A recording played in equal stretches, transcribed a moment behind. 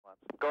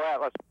Go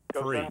Atlas.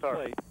 Go 3,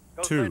 Centaur.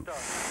 2,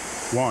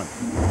 1.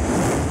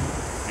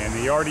 And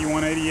the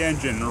RD-180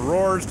 engine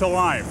roars to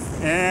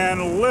life and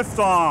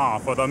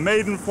liftoff of the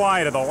maiden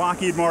flight of the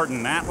Lockheed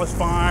Martin Atlas V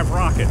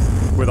rocket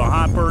with a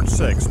Hotbird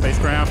 6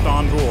 spacecraft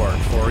on board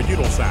for a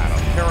Eutelsat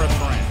of Paris,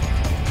 France.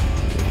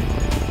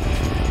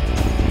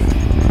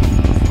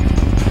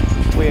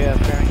 We have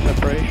fairing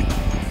separation.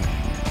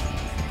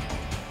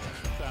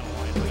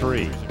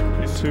 3,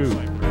 2,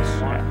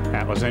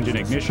 Atlas engine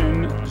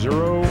ignition,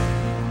 0,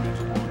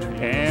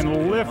 and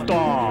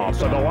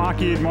liftoff of the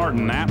Lockheed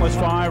Martin Atlas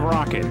V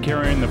rocket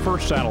carrying the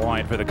first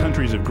satellite for the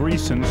countries of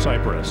Greece and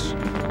Cyprus.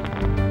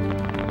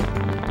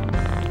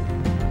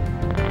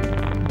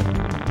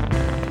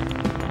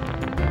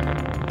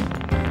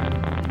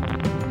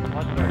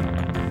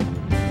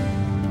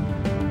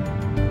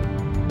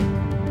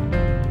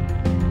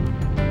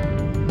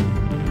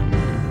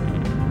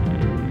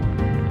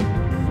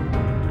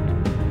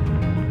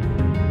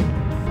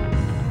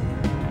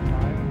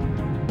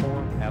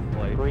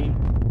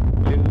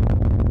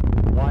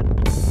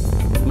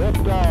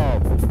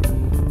 Liftoff.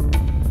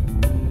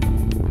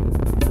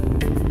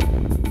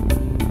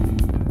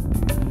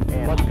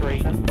 And Plus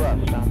 3 and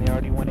thrust on the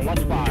RD-180. Plus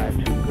 5.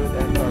 Good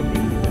SRB.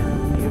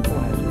 Vehicle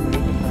has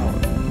raised power.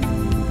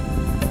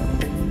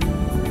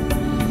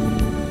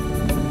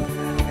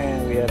 And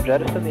we have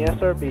jettisoned the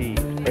SRB.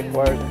 Brake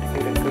wires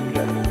indicating good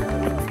jettison.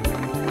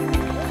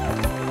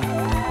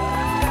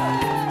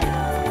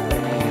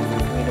 And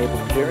we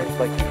enable steering.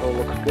 Flight control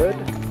looks good.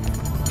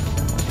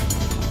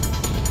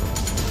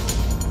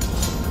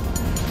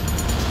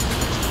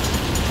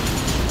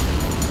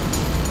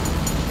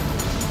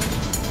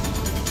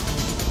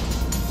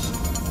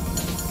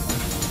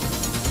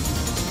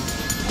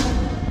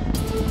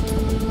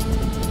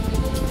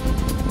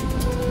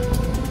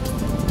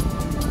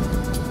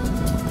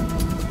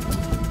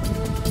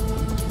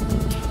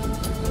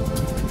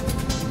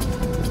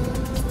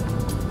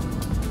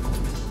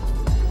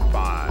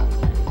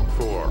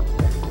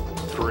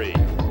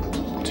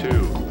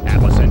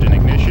 Atlas engine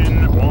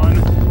ignition,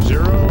 1,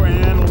 0,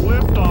 and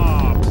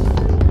liftoff.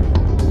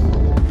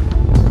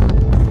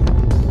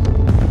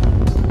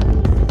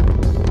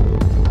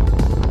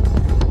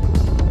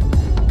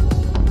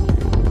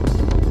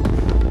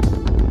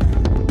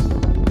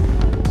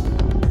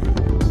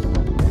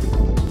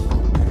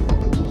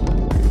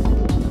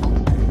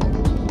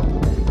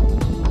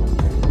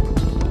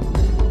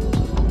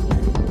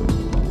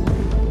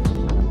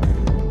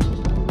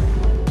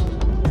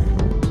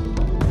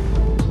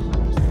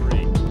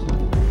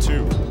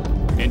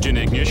 Engine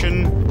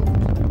ignition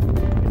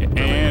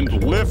and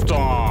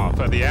liftoff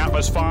of the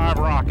Atlas V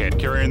rocket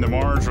carrying the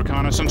Mars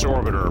Reconnaissance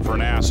Orbiter for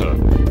NASA.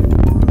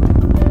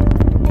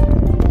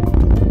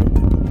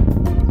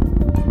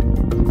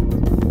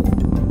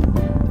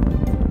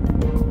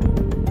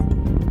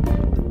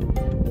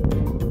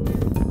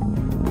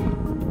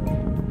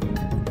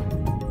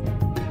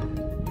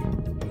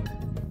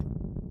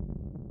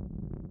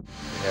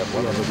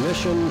 We have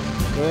ignition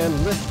and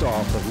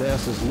liftoff of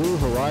NASA's New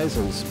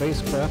Horizons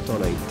spacecraft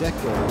on a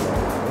decade-long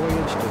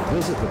voyage to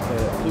visit the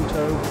planet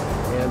Pluto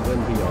and then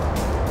beyond.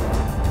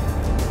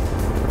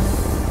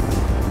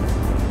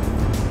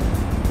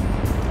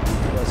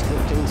 That's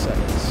 15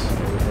 seconds.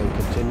 Everything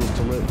continues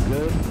to look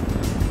good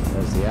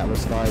as the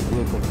Atlas V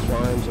vehicle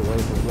climbs away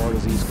from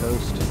Florida's east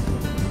coast.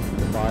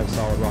 The 5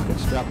 solid rocket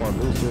strap-on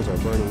boosters are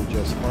burning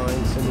just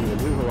fine, sending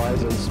the New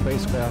Horizons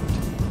spacecraft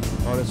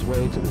on its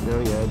way to the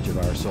very edge of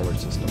our solar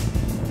system.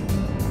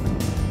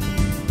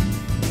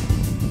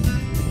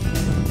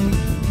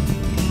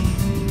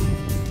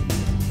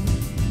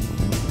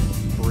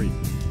 Three,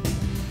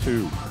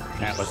 2,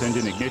 Atlas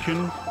engine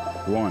ignition,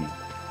 1,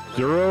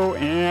 0,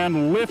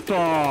 and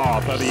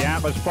liftoff of the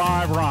Atlas V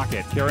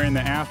rocket carrying the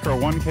Astra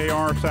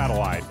 1KR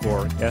satellite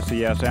for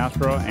SES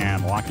Astra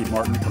and Lockheed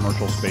Martin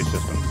Commercial Space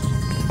Systems.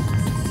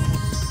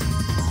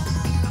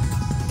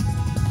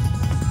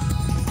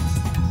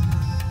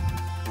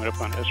 Up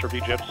on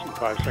SRB jettison,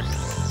 5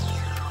 seconds.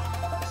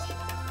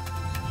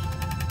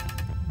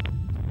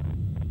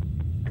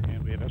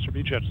 And we have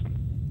SRB jettison.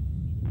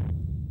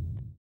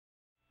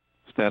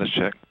 Status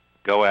check.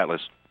 Go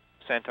Atlas.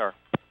 Centaur.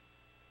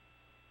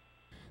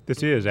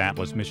 This is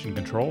Atlas Mission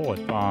Control at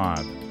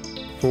 5,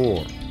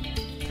 4,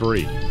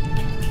 3.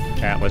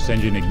 Atlas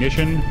engine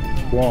ignition,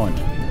 1,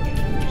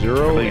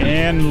 0,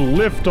 and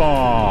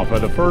liftoff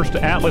of the first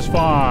Atlas V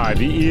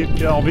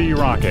ELV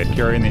rocket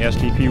carrying the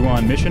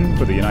STP-1 mission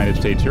for the United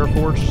States Air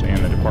Force and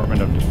the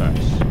Department of Defense.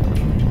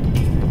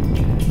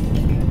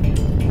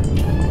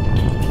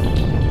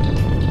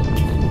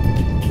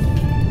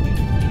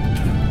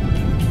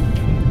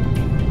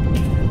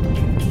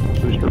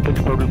 Booster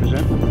pitch program is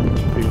in.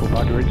 Vehicle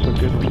body rates look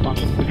good.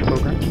 Responsive pitch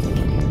program.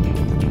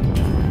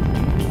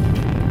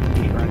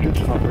 Booster engines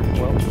operating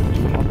well.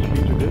 Pump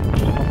speeds are good.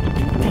 Pump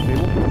speeds are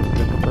stable.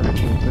 Good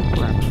preparation. Good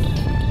parameters.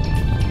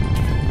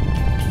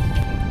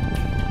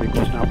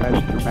 Vehicle is now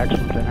passing through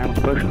maximum dynamic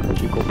pressure.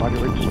 Vehicle body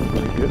rates look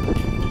very good.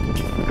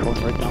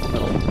 Controlling right down the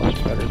middle. Bus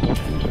battery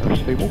voltages are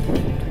stable.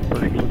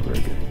 Pressures look very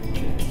good.